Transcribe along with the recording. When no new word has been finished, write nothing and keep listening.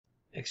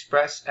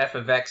Express f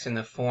of x in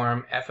the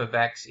form f of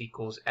x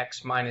equals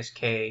x minus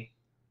k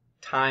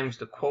times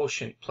the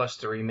quotient plus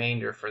the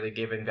remainder for the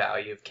given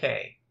value of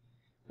k.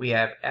 We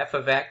have f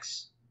of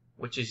x,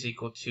 which is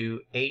equal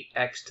to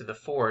 8x to the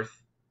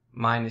fourth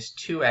minus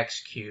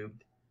 2x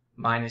cubed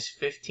minus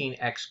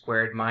 15x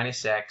squared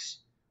minus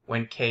x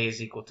when k is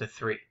equal to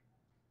 3.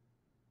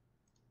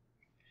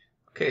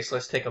 Okay, so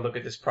let's take a look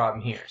at this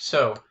problem here.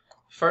 So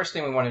first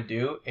thing we want to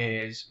do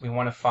is we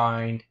want to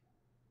find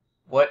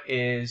what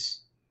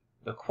is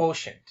the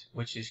quotient,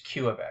 which is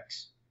q of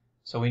x.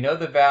 So we know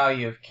the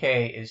value of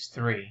k is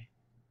 3.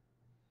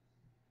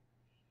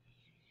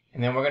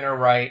 And then we're going to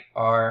write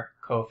our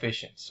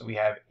coefficients. So we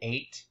have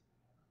 8,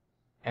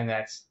 and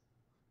that's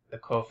the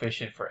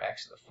coefficient for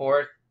x to the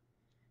fourth.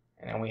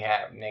 And then we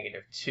have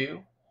negative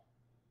 2.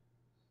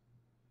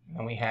 And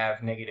then we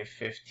have negative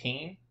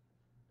 15.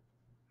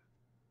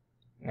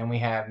 And then we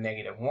have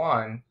negative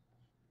 1.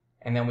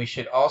 And then we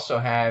should also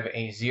have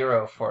a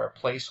 0 for a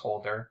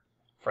placeholder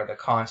for the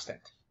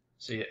constant.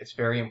 So it's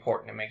very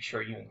important to make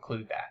sure you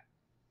include that.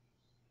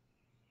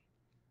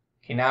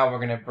 Okay, now we're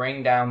going to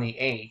bring down the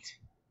 8.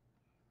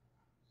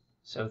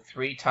 So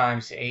 3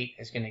 times 8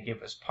 is going to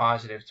give us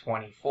positive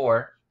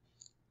 24.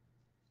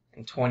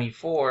 And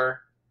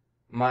 24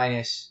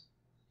 minus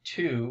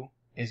 2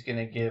 is going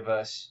to give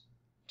us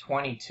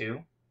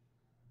 22.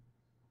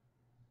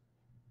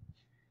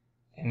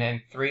 And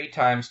then 3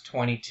 times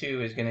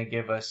 22 is going to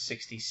give us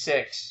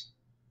 66.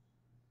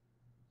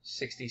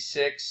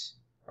 66,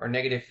 or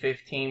negative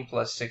 15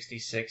 plus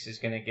 66 is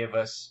going to give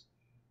us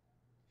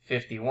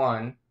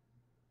 51.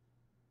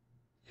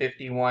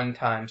 51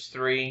 times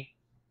 3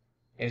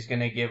 is going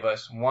to give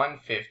us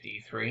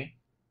 153.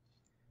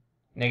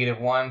 Negative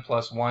 1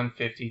 plus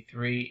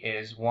 153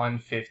 is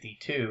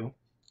 152.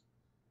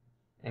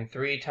 And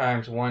 3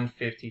 times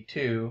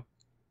 152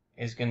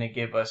 is going to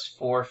give us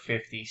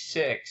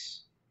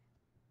 456.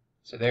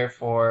 So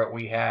therefore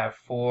we have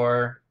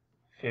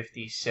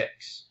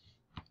 456.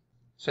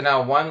 So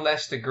now 1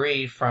 less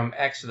degree from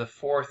x to the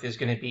fourth is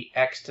going to be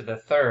x to the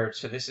third.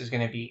 So this is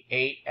going to be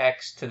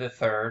 8x to the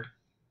third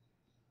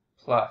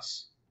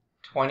plus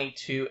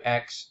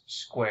 22x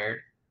squared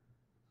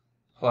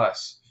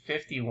plus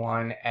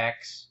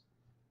 51x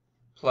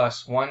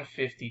plus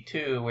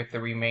 152 with the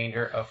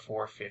remainder of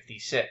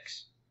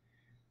 456.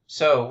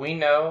 So we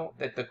know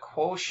that the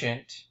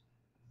quotient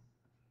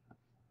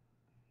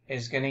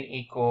is going to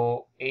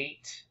equal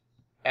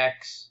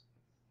 8x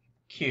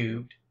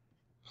cubed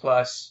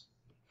plus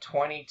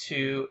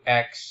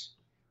 22x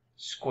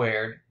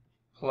squared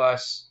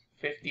plus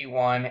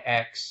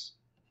 51x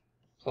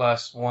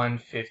plus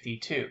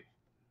 152.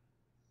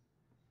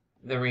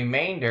 The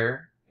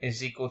remainder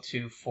is equal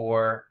to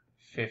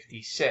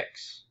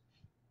 456.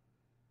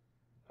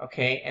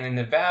 Okay, and then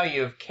the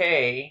value of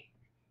k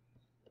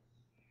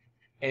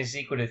is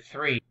equal to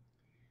 3.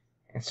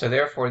 And so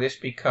therefore this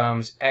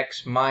becomes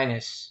x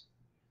minus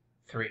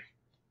 3.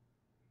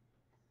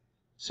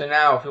 So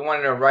now if we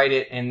wanted to write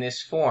it in this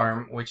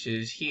form, which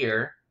is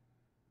here,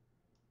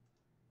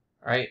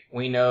 right,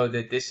 we know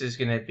that this is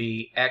going to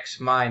be x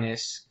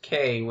minus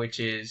k, which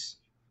is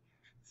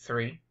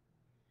 3.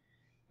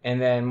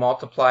 And then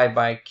multiplied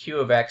by q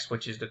of x,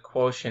 which is the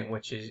quotient,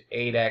 which is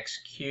 8x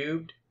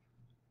cubed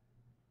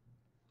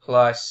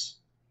plus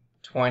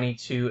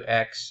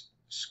 22x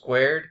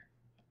squared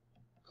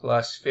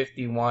plus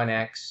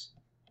 51x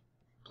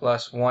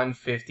plus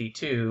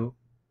 152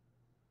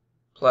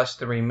 plus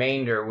the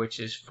remainder, which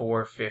is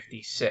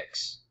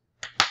 456.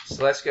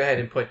 So let's go ahead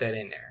and put that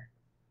in there.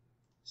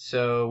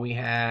 So we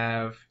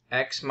have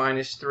x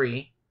minus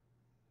 3,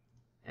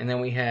 and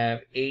then we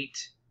have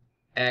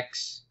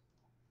 8x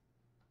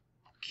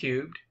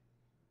cubed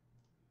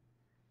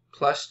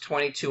plus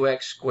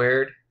 22x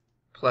squared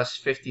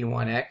plus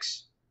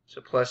 51x.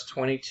 So plus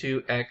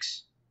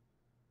 22x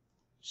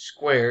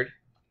squared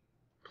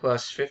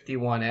plus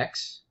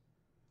 51x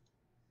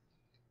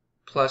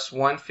plus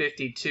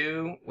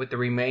 152 with the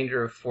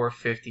remainder of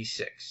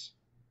 456.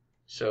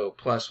 So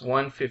plus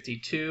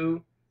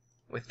 152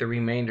 with the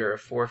remainder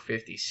of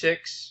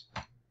 456.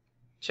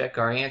 Check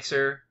our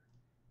answer,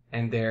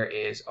 and there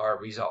is our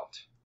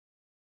result.